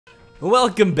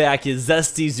Welcome back, you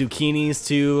zesty zucchinis,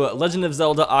 to Legend of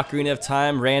Zelda Ocarina of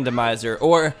Time Randomizer,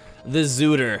 or the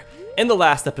Zooter. In the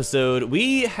last episode,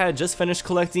 we had just finished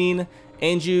collecting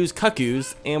Anju's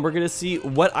cuckoos, and we're gonna see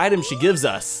what item she gives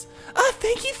us. Oh,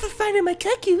 thank you for finding my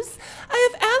cuckoos. I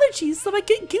have allergies, so I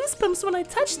get goosebumps when I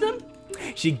touch them.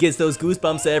 She gets those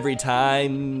goosebumps every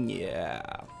time. Yeah.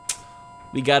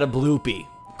 We got a Bloopy.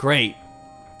 Great.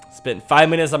 Spent 5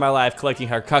 minutes of my life collecting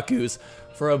her cuckoos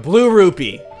for a blue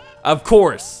rupee. Of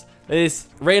course, this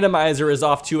randomizer is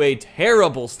off to a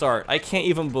terrible start. I can't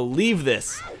even believe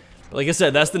this. But like I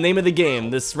said, that's the name of the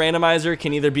game. This randomizer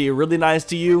can either be really nice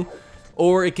to you,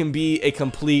 or it can be a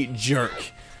complete jerk.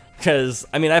 Because,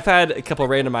 I mean, I've had a couple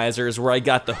randomizers where I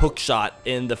got the hook shot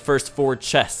in the first 4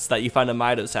 chests that you find in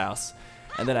Mido's house.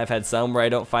 And then I've had some where I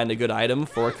don't find a good item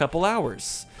for a couple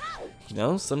hours. You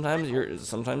know, sometimes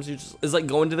you just, it's like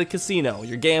going to the casino.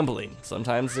 You're gambling.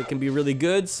 Sometimes it can be really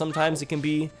good. Sometimes it can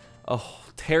be a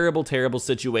terrible, terrible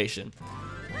situation.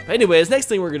 But anyways, next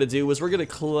thing we're gonna do is we're gonna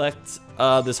collect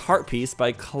this heart piece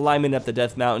by climbing up the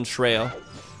Death Mountain Trail.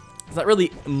 There's not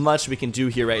really much we can do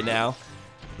here right now.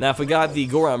 Now, if we got the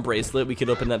Goron bracelet, we could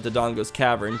open up Dodongo's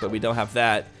cavern, but we don't have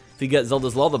that. If we get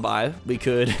Zelda's lullaby, we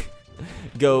could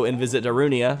go and visit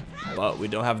Darunia, but we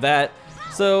don't have that.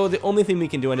 So the only thing we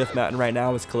can do on Death Mountain right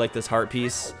now is collect this heart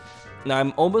piece. Now,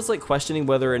 I'm almost like questioning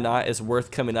whether or not it's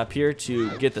worth coming up here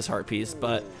to get this heart piece,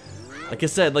 but like I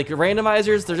said, like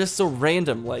randomizers, they're just so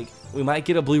random. Like, we might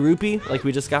get a blue rupee, like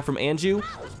we just got from Anju,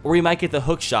 or we might get the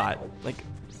hook shot. Like,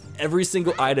 every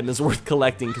single item is worth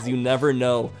collecting because you never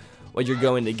know what you're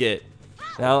going to get.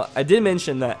 Now, I did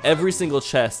mention that every single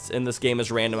chest in this game is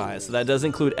randomized, so that does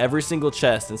include every single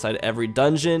chest inside every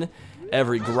dungeon,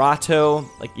 every grotto,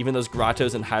 like even those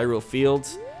grottos in Hyrule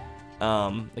Fields,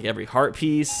 like every heart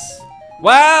piece.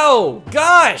 Wow,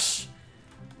 gosh!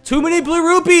 Too many blue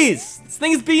rupees! This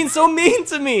thing is being so mean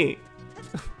to me!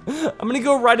 I'm gonna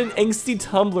go write an angsty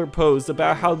Tumblr post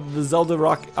about how the Zelda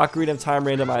Ocarina of Time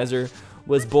randomizer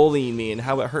was bullying me and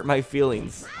how it hurt my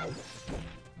feelings.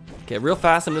 Okay, real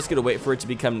fast, I'm just gonna wait for it to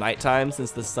become nighttime since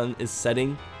the sun is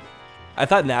setting. I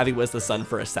thought Navi was the sun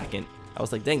for a second. I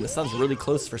was like, dang, the sun's really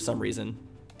close for some reason.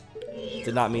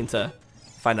 Did not mean to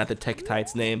find out the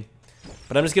Tektite's name.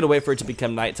 But I'm just gonna wait for it to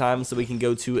become nighttime so we can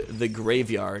go to the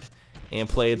graveyard and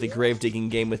play the grave digging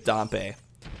game with Dompe.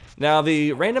 Now,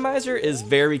 the randomizer is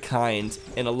very kind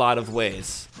in a lot of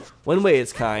ways. One way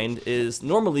it's kind is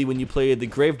normally when you play the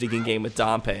grave digging game with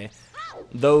Dompe,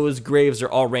 those graves are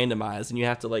all randomized and you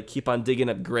have to like keep on digging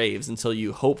up graves until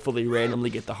you hopefully randomly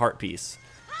get the heart piece.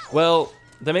 Well,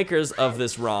 the makers of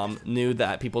this ROM knew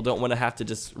that people don't want to have to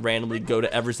just randomly go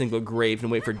to every single grave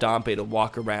and wait for Dompe to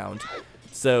walk around.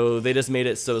 So they just made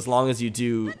it so as long as you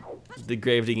do the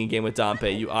grave digging game with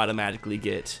Dompe, you automatically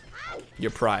get your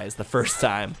prize the first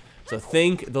time. So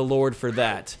thank the Lord for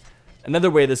that. Another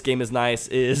way this game is nice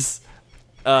is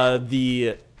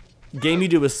the game you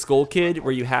do with Skull Kid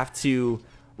where you have to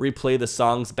replay the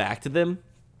songs back to them.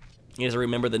 You have to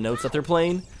remember the notes that they're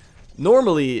playing.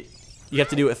 Normally, you have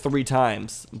to do it 3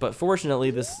 times, but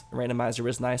fortunately this randomizer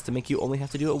is nice to make you only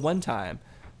have to do it 1 time.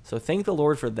 So thank the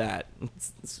Lord for that.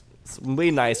 It's way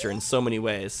nicer in so many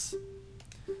ways.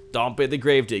 Dompe the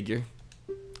Gravedigger.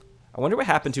 I wonder what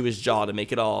happened to his jaw to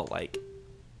make it all like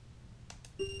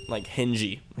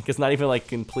hingy. Like it's not even like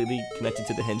completely connected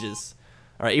to the hinges.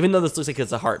 Alright, even though this looks like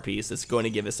it's a heart piece, it's going to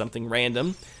give us something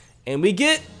random. And we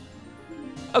get,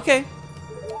 okay,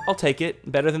 I'll take it.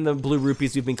 Better than the blue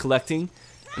rupees we've been collecting.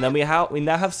 And then we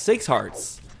now have 6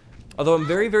 hearts. Although I'm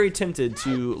very, very tempted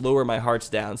to lower my hearts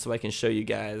down so I can show you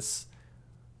guys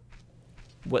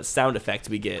what sound effect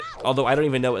we get. Although I don't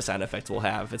even know what sound effect we'll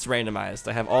have. It's randomized.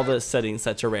 I have all the settings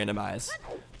set to randomize.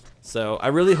 So I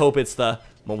really hope it's the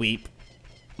ma-weep,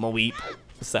 ma-weep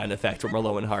sound effect when we're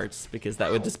low in hearts, because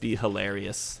that would just be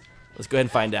hilarious. Let's go ahead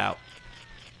and find out.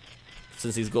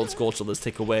 Since these gold Skulltulas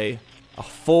take away a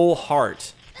full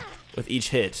heart with each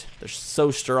hit. They're so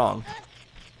strong.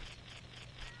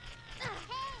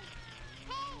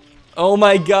 Oh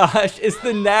my gosh, it's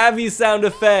the Navi sound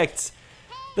effect.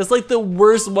 That's like the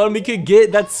worst one we could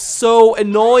get. That's so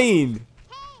annoying.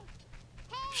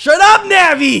 Shut up,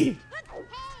 Navi!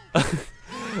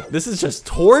 This is just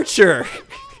torture.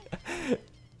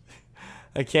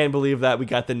 I can't believe that we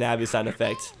got the Navi sound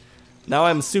effect. Now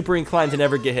I'm super inclined to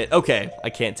never get hit. Okay, I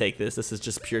can't take this. This is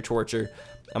just pure torture.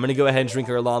 I'm gonna go ahead and drink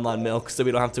our Lon Lon milk so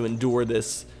we don't have to endure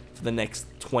this for the next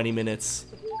 20 minutes.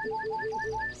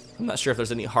 I'm not sure if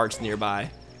there's any hearts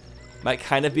nearby. Might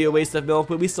kind of be a waste of milk,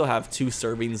 but we still have 2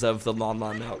 servings of the Lon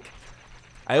Lon milk.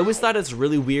 I always thought it's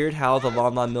really weird how the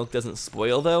Lon Lon milk doesn't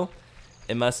spoil though.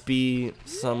 It must be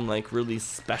some like really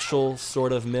special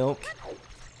sort of milk.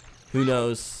 Who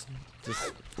knows?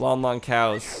 Just long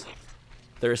cows.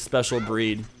 They're a special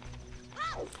breed.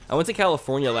 I went to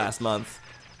California last month,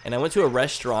 and I went to a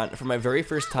restaurant. For my very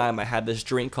first time, I had this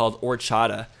drink called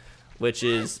horchata, which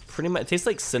is pretty much, it tastes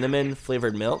like cinnamon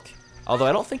flavored milk. Although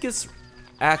I don't think it's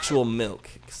actual milk,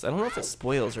 because I don't know if it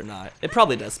spoils or not. It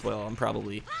probably does spoil. I'm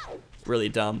probably really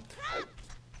dumb.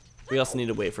 We also need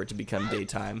to wait for it to become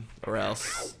daytime, or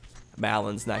else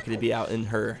Malon's not going to be out in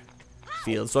her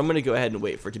field. So I'm going to go ahead and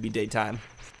wait for it to be daytime.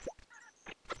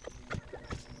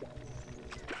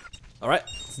 Alright,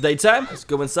 it's daytime. Let's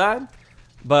go inside.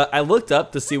 But I looked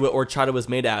up to see what horchata was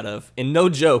made out of, and no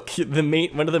joke,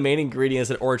 one of the main ingredients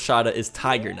in horchata is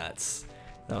tiger nuts.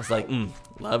 And I was like,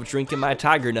 love drinking my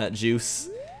tiger nut juice.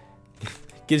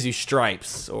 Gives you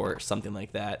stripes or something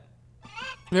like that.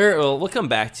 Well, we'll come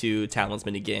back to Talon's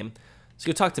minigame. Let's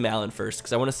go talk to Malon first,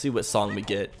 because I want to see what song we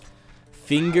get.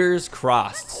 Fingers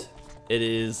crossed. It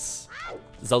is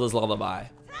Zelda's Lullaby.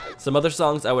 Some other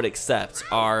songs I would accept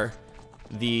are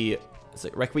the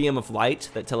Requiem of Light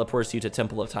that teleports you to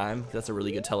Temple of Time. That's a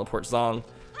really good teleport song.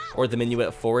 Or the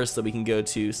Minuet Forest, so we can go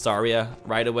to Saria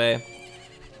right away.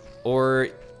 Or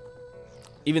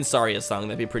even Saria's song,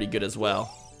 that'd be pretty good as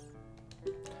well.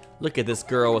 Look at this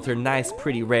girl with her nice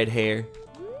pretty red hair.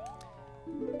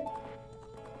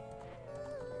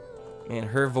 Man,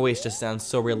 her voice just sounds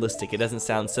so realistic. It doesn't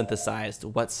sound synthesized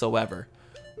whatsoever.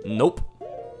 Nope.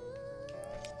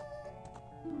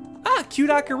 Ah, cute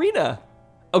Ocarina.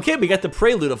 Okay, we got the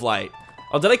Prelude of Light.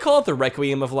 Oh, did I call it the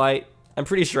Requiem of Light? I'm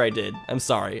pretty sure I did. I'm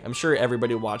sorry. I'm sure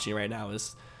everybody watching right now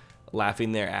is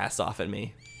laughing their ass off at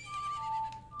me.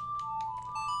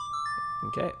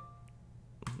 Okay.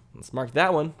 Let's mark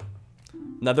that one.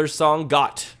 Another song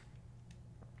got.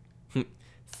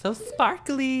 So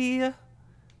sparkly.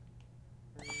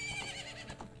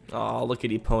 Oh, look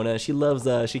at Epona. She loves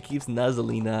us. She keeps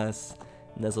nuzzling us.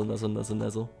 Nuzzle, nuzzle, nuzzle,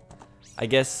 nuzzle. I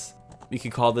guess we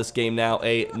could call this game now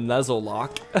a nuzzle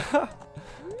lock.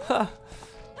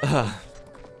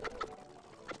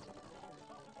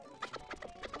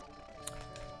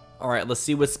 Alright, let's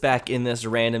see what's back in this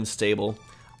random stable.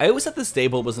 I always thought the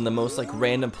stable was in the most like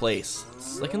random place.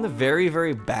 It's like in the very,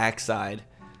 very back side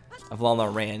of Lala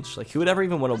Ranch. Like who would ever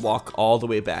even want to walk all the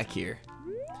way back here?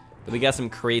 But we got some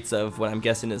crates of what I'm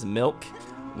guessing is milk,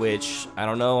 which I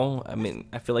don't know. I mean,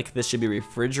 I feel like this should be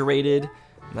refrigerated.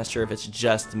 I'm not sure if it's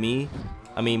just me.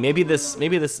 I mean, maybe this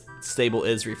stable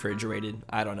is refrigerated.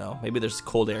 I don't know. Maybe there's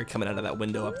cold air coming out of that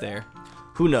window up there.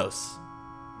 Who knows?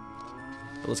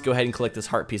 But let's go ahead and collect this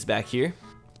heart piece back here.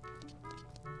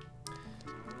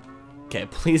 Okay,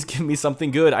 please give me something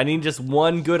good. I need just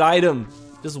one good item.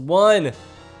 Just one.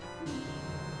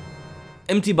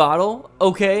 Empty bottle.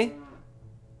 Okay.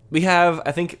 We have,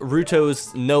 I think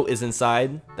Ruto's note is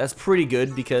inside. That's pretty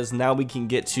good because now we can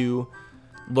get to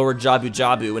Lord Jabu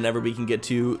Jabu whenever we can get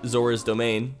to Zora's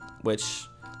domain, which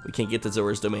we can't get to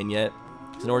Zora's domain yet.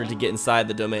 In order to get inside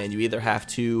the domain, you either have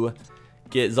to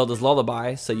get Zelda's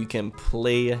Lullaby so you can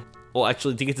play. Well,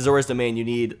 actually, to get to Zora's domain, you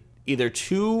need either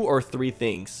 2 or 3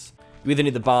 things. You either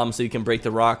need the bomb so you can break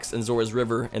the rocks in Zora's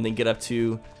River and then get up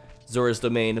to Zora's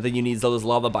domain, and then you need Zelda's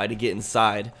Lullaby to get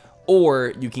inside.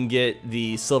 Or you can get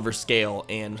the silver scale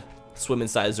and swim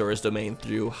inside Zora's domain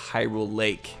through Hyrule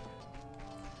Lake.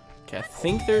 Okay, I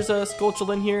think there's a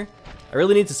Skulltula in here. I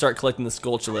really need to start collecting the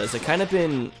Skulltulas. I've kind of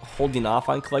been holding off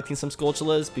on collecting some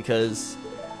Skulltulas because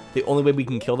the only way we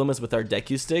can kill them is with our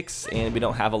Deku Sticks, and we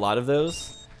don't have a lot of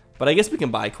those. But I guess we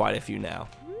can buy quite a few now.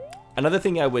 Another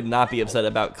thing I would not be upset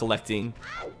about collecting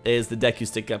is the Deku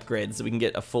Stick upgrades, so we can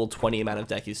get a full 20 amount of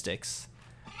Deku Sticks.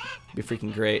 It'd be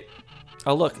freaking great.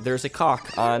 Oh look, there's a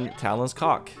cock on Talon's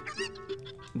cock.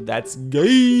 That's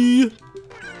gay!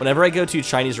 Whenever I go to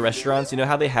Chinese restaurants, you know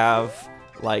how they have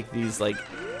like these like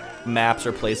maps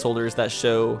or placeholders that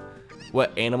show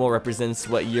what animal represents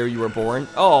what year you were born?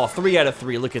 Oh, 3 out of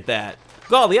 3, look at that.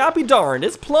 Golly, I'll be darned,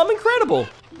 it's plumb incredible!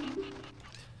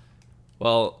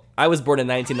 Well, I was born in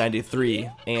 1993,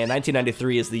 and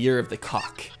 1993 is the year of the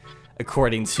cock,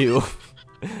 according to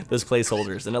those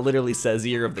placeholders, and it literally says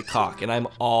year of the cock, and I'm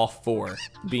all for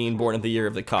being born in the year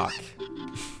of the cock.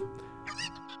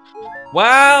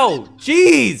 Wow!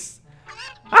 Jeez!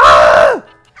 Ah!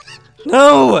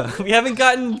 No! We haven't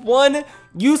gotten one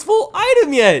useful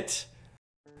item yet!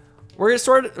 We're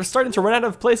starting to run out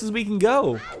of places we can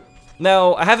go.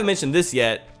 Now, I haven't mentioned this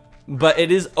yet, but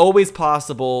it is always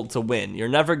possible to win. You're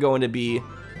never going to be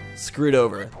screwed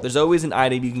over. There's always an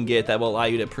item you can get that will allow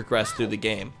you to progress through the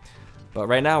game. But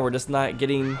right now, we're just not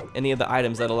getting any of the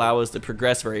items that allow us to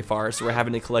progress very far, so we're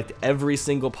having to collect every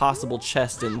single possible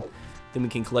chest in thing we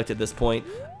can collect at this point.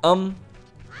 I'm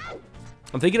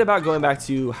thinking about going back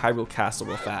to Hyrule Castle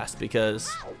real fast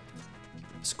because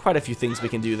there's quite a few things we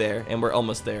can do there, and we're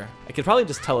almost there. I could probably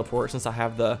just teleport since I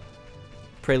have the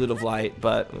Prelude of Light,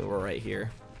 but we're right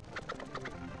here.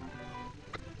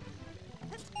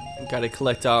 Gotta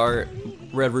collect our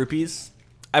red rupees.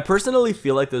 I personally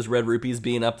feel like those red rupees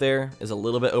being up there is a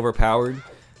little bit overpowered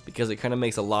because it kind of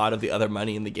makes a lot of the other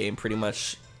money in the game pretty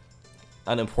much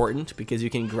unimportant because you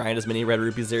can grind as many red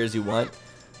rupees there as you want.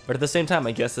 But at the same time,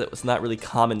 I guess it was not really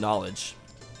common knowledge.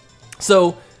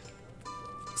 So,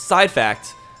 side fact,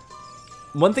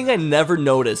 one thing I never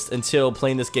noticed until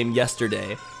playing this game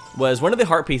yesterday was one of the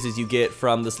heart pieces you get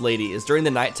from this lady is during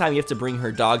the nighttime you have to bring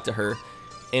her dog to her.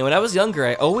 And when I was younger,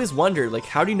 I always wondered, like,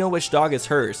 how do you know which dog is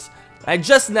hers? I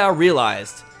just now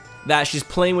realized that she's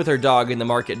playing with her dog in the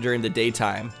market during the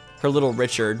daytime. Her little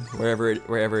Richard, wherever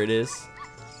it is.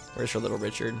 Where's her little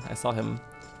Richard? I saw him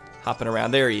hopping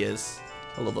around. There he is.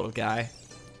 A little guy.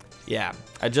 Yeah,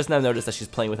 I just now noticed that she's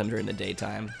playing with him during the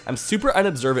daytime. I'm super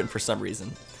unobservant for some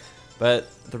reason. But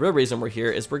the real reason we're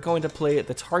here is we're going to play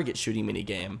the target shooting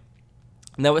minigame.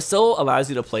 Now it still allows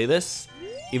you to play this,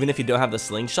 even if you don't have the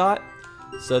slingshot.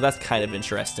 So that's kind of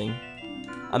interesting.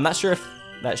 I'm not sure if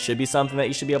that should be something that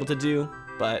you should be able to do,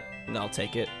 but I'll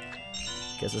take it.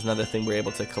 Guess there's another thing we're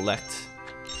able to collect.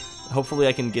 Hopefully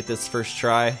I can get this first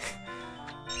try.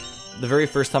 The very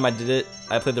first time I did it,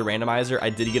 I played the randomizer,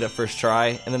 I did get it first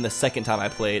try, and then the second time I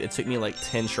played, it took me like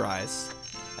 10 tries.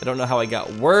 I don't know how I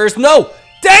got worse. No!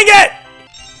 Dang it!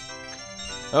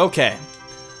 Okay.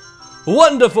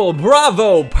 Wonderful,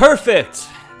 bravo, perfect!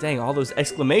 Dang, all those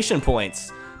exclamation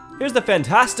points. Here's the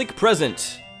fantastic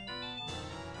present.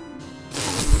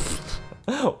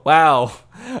 Wow.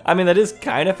 I mean, that is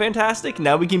kind of fantastic.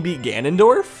 Now we can beat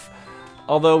Ganondorf.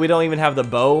 Although we don't even have the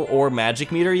bow or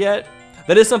magic meter yet.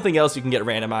 That is something else you can get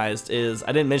randomized is, I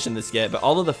didn't mention this yet, but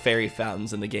all of the fairy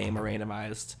fountains in the game are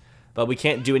randomized. But we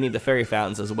can't do any of the fairy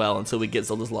fountains as well until we get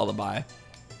Zelda's Lullaby.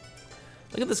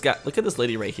 Look at this guy, look at this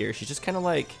lady right here. She's just kind of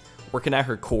like working at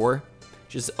her core.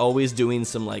 She's always doing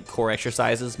some like core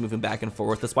exercises, moving back and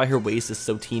forth. That's why her waist is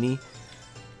so teeny.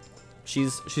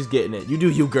 She's getting it. You do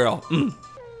you, girl.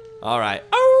 All right.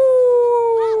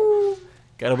 Oh!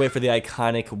 Gotta wait for the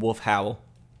iconic wolf howl.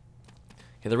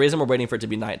 Okay, the reason we're waiting for it to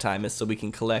be nighttime is so we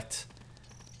can collect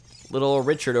little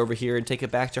Richard over here and take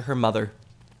it back to her mother.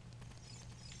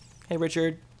 Hey,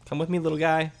 Richard, come with me, little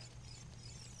guy.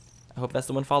 I hope that's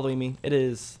the one following me. It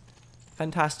is.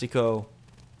 Fantastico.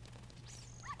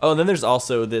 Oh, and then there's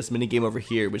also this minigame over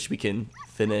here, which we can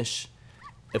finish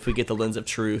if we get the Lens of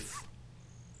Truth.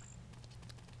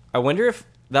 I wonder if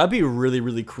that would be really,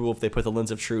 really cool if they put the Lens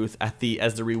of Truth at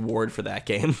as the reward for that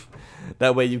game.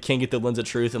 That way you can't get the Lens of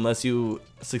Truth unless you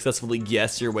successfully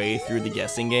guess your way through the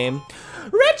guessing game.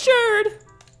 Richard!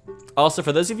 Also,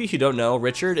 for those of you who don't know,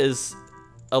 Richard is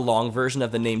a long version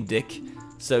of the name Dick.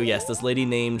 So yes, this lady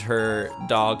named her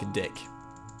dog Dick.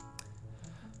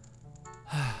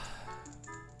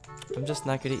 I'm just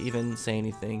not gonna even say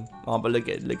anything. Oh, but look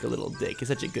at little Dick. He's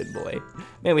such a good boy.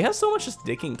 Man, we have so much just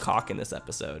Dick and cock in this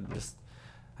episode. Just,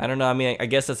 I don't know. I mean, I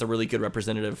guess that's a really good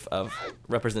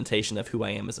representation of who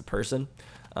I am as a person.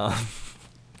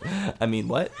 I mean,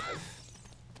 what?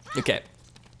 Okay.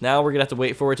 Now we're gonna have to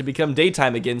wait for it to become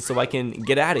daytime again so I can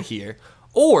get out of here.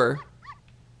 Or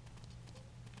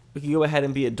we can go ahead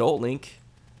and be Adult Link.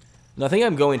 No, I think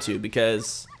I'm going to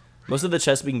because most of the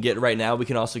chests we can get right now, we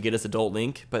can also get as Adult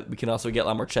Link, but we can also get a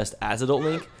lot more chests as Adult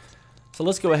Link. So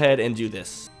let's go ahead and do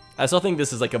this. I still think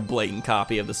this is like a blatant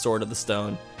copy of the Sword of the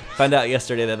Stone. Found out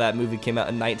yesterday that that movie came out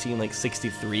in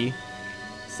 1963.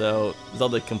 So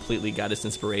Zelda completely got its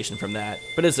inspiration from that.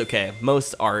 But it's okay.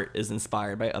 Most art is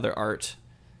inspired by other art.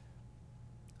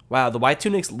 Wow, the white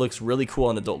tunic looks really cool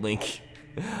on Adult Link.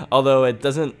 Although it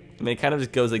doesn't, I mean, it kind of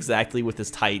just goes exactly with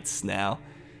his tights now.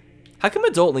 How come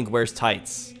Adult Link wears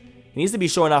tights? He needs to be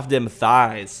showing off them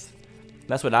thighs.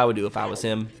 That's what I would do if I was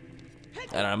him.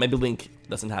 I don't know, maybe Link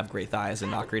doesn't have great thighs in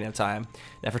Ocarina of Time.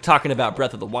 Now, if we're talking about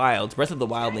Breath of the Wild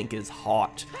Link is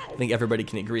hot. I think everybody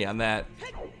can agree on that.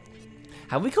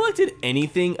 Have we collected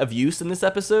anything of use in this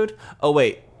episode? Oh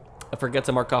wait, I forgot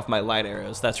to mark off my light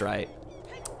arrows. That's right.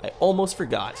 I almost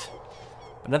forgot.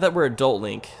 But now that we're Adult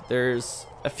Link, there's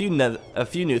a few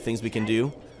new things we can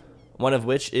do. One of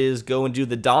which is go and do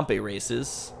the Dompe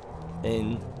races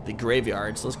in the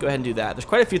graveyard. So let's go ahead and do that. There's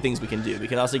quite a few things we can do. We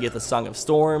can also get the Song of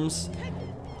Storms,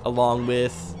 along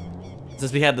with,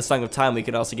 since we had the Song of Time, we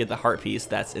could also get the heart piece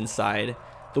that's inside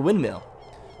the windmill.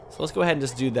 So let's go ahead and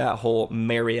just do that whole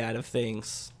myriad of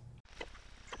things.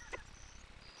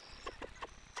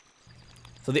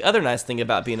 So the other nice thing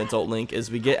about being Adult Link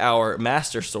is we get our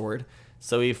Master Sword,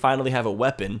 so we finally have a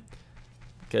weapon,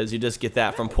 because you just get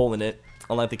that from pulling it,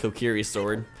 unlike the Kokiri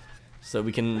sword, so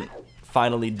we can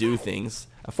finally do things.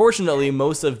 Unfortunately,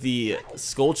 most of the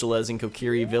Skulltulas in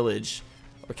Kokiri Village,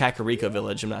 or Kakariko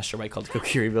Village, I'm not sure why I called it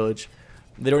Kokiri Village,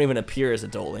 they don't even appear as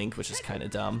Adult Link, which is kind of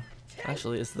dumb.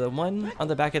 Actually, is the one on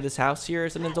the back of this house here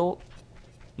as an adult?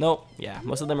 Nope, yeah,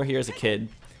 most of them are here as a kid.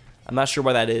 I'm not sure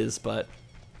why that is, but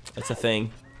it's a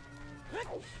thing.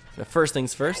 But first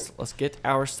things first, let's get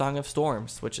our Song of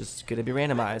Storms, which is going to be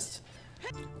randomized.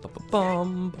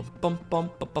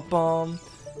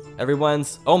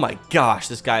 Everyone's, oh my gosh,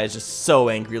 this guy is just so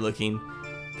angry looking.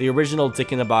 The original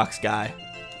Dick in the Box guy.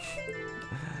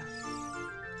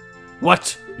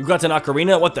 What? You got an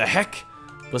ocarina? What the heck?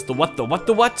 Was the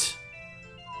what?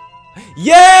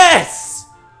 Yes!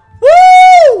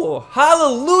 Woo!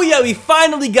 Hallelujah! We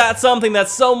finally got something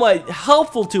that's somewhat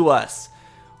helpful to us.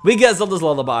 We get Zelda's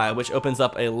Lullaby, which opens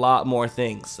up a lot more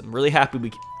things. I'm really happy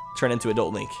we turn into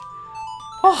Adult Link.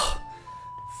 Oh,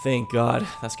 thank God.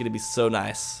 That's gonna be so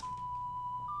nice.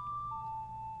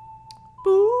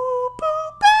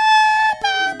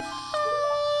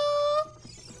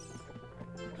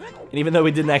 And even though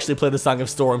we didn't actually play the Song of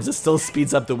Storms, it still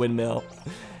speeds up the windmill.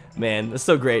 Man, it's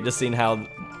so great just seeing how...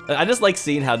 I just like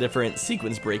seeing how different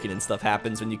sequence breaking and stuff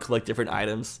happens when you collect different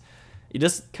items. You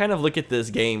just kind of look at this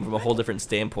game from a whole different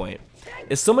standpoint.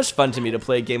 It's so much fun to me to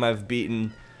play a game I've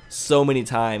beaten so many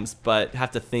times, but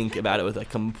have to think about it with a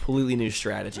completely new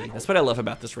strategy. That's what I love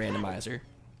about this randomizer.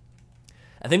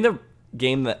 I think the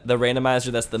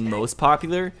randomizer that's the most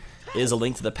popular is A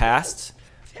Link to the Past,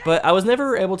 but I was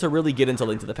never able to really get into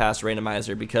Link to the Past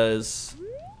randomizer because,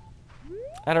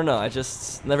 I don't know, I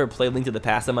just never played Link to the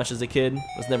Past that much as a kid.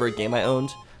 It was never a game I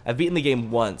owned. I've beaten the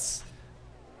game once,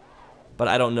 but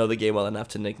I don't know the game well enough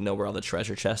to know where all the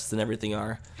treasure chests and everything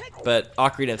are. But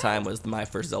Ocarina of Time was my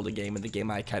first Zelda game and the game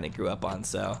I kind of grew up on,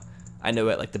 so I know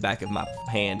it like the back of my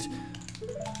hand.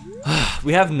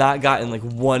 We have not gotten like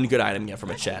one good item yet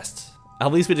from a chest.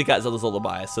 At least we just got Zelda's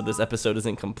Lullaby, so this episode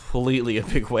isn't completely a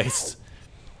big waste.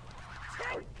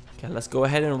 Okay, let's go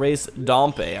ahead and race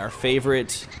Dompe, our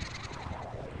favorite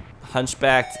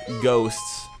hunchbacked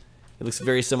ghost. It looks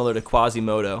very similar to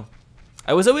Quasimodo.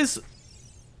 I was always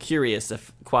curious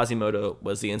if Quasimodo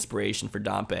was the inspiration for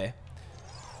Dompe.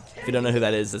 If you don't know who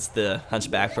that is, it's the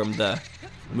hunchback from the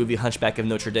movie Hunchback of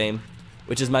Notre Dame,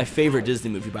 which is my favorite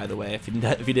Disney movie, by the way, if you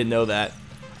didn't know that.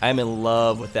 I'm in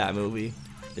love with that movie.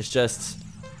 It's just,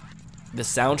 the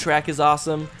soundtrack is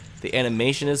awesome, the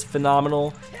animation is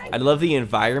phenomenal, I love the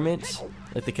environment,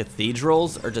 like the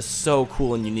cathedrals are just so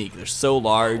cool and unique. They're so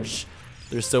large,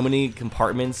 there's so many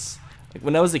compartments. Like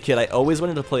when I was a kid, I always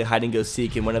wanted to play hide and go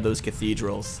seek in one of those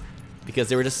cathedrals because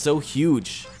they were just so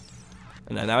huge.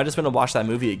 And now I just want to watch that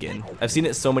movie again. I've seen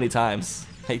it so many times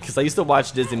because I used to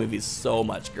watch Disney movies so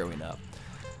much growing up.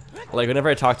 Like whenever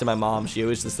I talk to my mom, she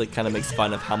always just like kind of makes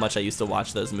fun of how much I used to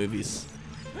watch those movies.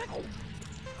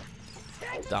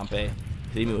 Dompe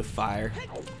hitting me with fire.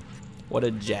 What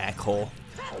a jackhole.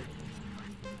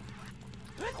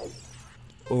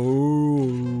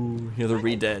 Oh, you're the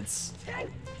Redeads.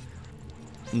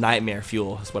 Nightmare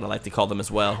fuel is what I like to call them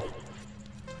as well.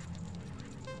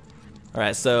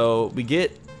 Alright, so we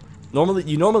get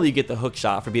you normally get the hook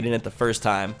shot for beating it the first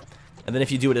time, and then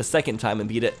if you do it a second time and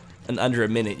beat it in under a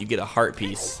minute, you get a heart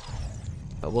piece.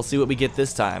 But we'll see what we get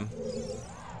this time.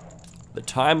 The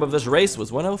time of this race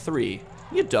was 1:03.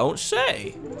 You don't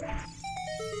say.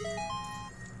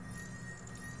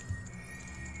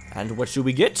 And what should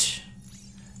we get?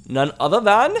 None other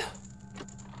than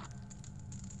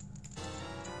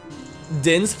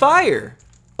Din's Fire.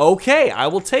 Okay, I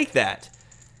will take that.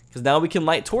 Because now we can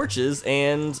light torches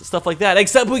and stuff like that.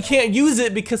 Except we can't use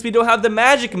it because we don't have the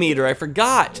magic meter. I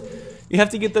forgot. You have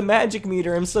to get the magic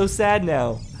meter. I'm so sad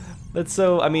now. That's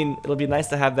so, I mean, it'll be nice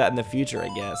to have that in the future,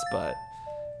 I guess. But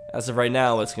as of right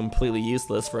now, it's completely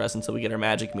useless for us until we get our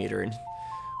magic meter. And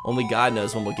only God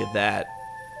knows when we'll get that.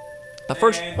 The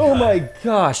first, oh my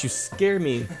gosh, you scare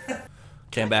me.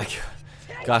 Okay, I'm back.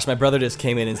 Gosh, my brother just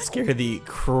came in and scared the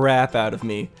crap out of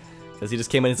me. Because he just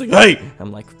came in and he's like, hey!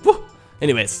 I'm like, whoa.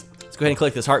 Anyways, let's go ahead and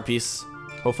collect this heart piece.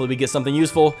 Hopefully we get something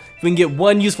useful. If we can get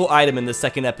one useful item in this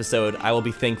second episode, I will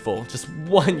be thankful. Just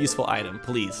one useful item,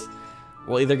 please.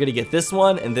 We're either going to get this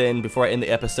one, and then before I end the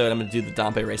episode, I'm going to do the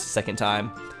Dompe race a second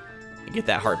time. And get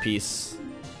that heart piece.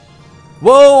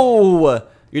 Whoa!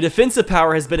 Your defensive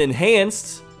power has been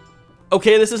enhanced.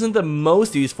 Okay, this isn't the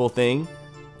most useful thing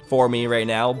for me right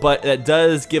now, but it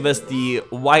does give us the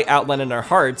white outline in our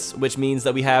hearts, which means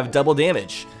that we have double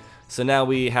damage. So now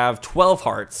we have 12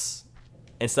 hearts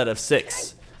instead of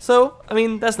 6, So, I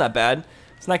mean, that's not bad.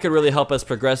 It's not gonna really help us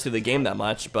progress through the game that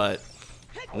much, but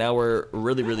now we're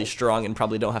really, really strong and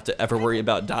probably don't have to ever worry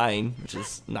about dying, which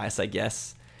is nice, I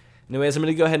guess. Anyways, I'm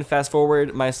gonna go ahead and fast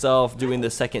forward myself doing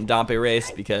the second Dompe race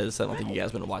because I don't think you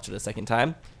guys want to watch it a second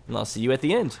time. And I'll see you at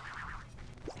the end.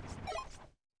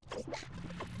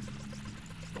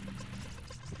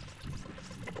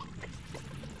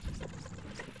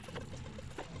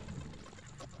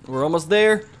 We're almost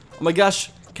there. Oh my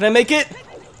gosh, can I make it?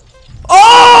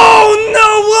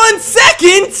 Oh no, 1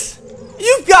 second!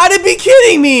 You've gotta be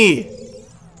kidding me!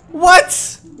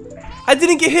 What? I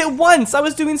didn't get hit once, I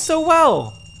was doing so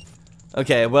well.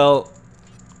 Okay, well,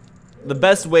 the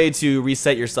best way to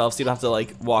reset yourself so you don't have to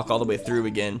like walk all the way through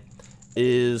again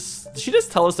is, did she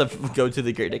just tell us to go to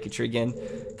the Great Decay Tree again?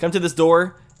 Come to this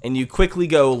door and you quickly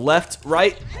go left,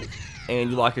 right, and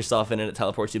you lock yourself in and it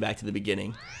teleports you back to the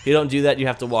beginning. If you don't do that, you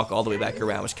have to walk all the way back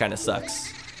around, which kind of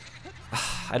sucks.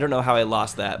 I don't know how I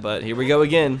lost that, but here we go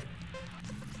again.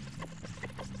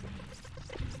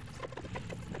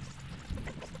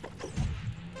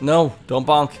 No, don't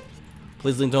bonk.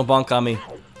 Please, Link, don't bonk on me.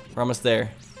 We're almost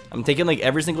there. I'm taking like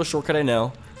every single shortcut I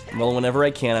know. Well, whenever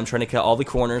I can, I'm trying to cut all the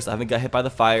corners. I haven't got hit by the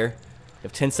fire. I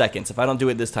have 10 seconds. If I don't do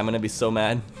it this time, I'm gonna be so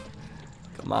mad.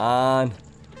 Come on.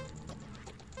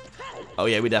 Oh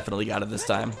yeah, we definitely got it this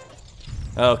time.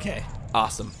 Okay,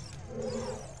 awesome.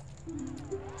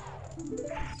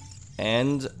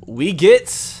 And we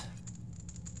get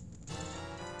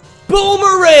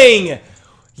Boomerang!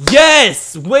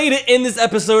 Yes! Way to end this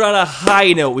episode on a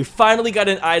high note. We finally got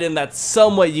an item that's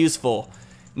somewhat useful.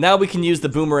 Now we can use the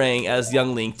Boomerang as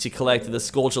Young Link to collect the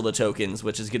Skulltula tokens,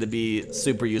 which is going to be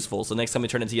super useful. So next time we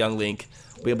turn into Young Link,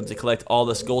 we'll be able to collect all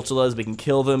the Skulltulas. We can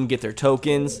kill them, get their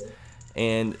tokens,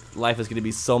 and life is going to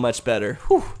be so much better.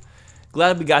 Whew.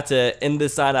 Glad we got to end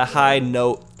this on a high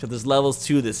note, because there's levels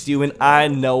to this. You and I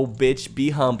know, bitch. Be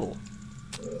humble.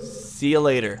 See you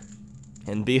later.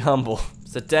 And be humble.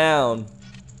 Sit down.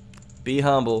 Be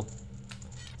humble.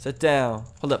 Sit down.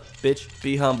 Hold up, bitch.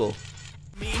 Be humble.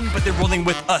 But they're rolling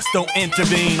with us, don't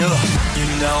intervene. Ugh. You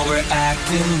know we're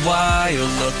acting wild,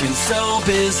 looking so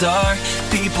bizarre.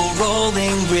 People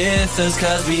rolling with us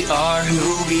cause we are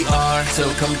who we are. So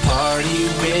come party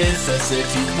with us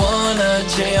if you wanna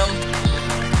jam.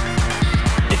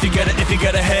 If you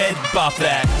got a head, bop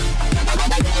that.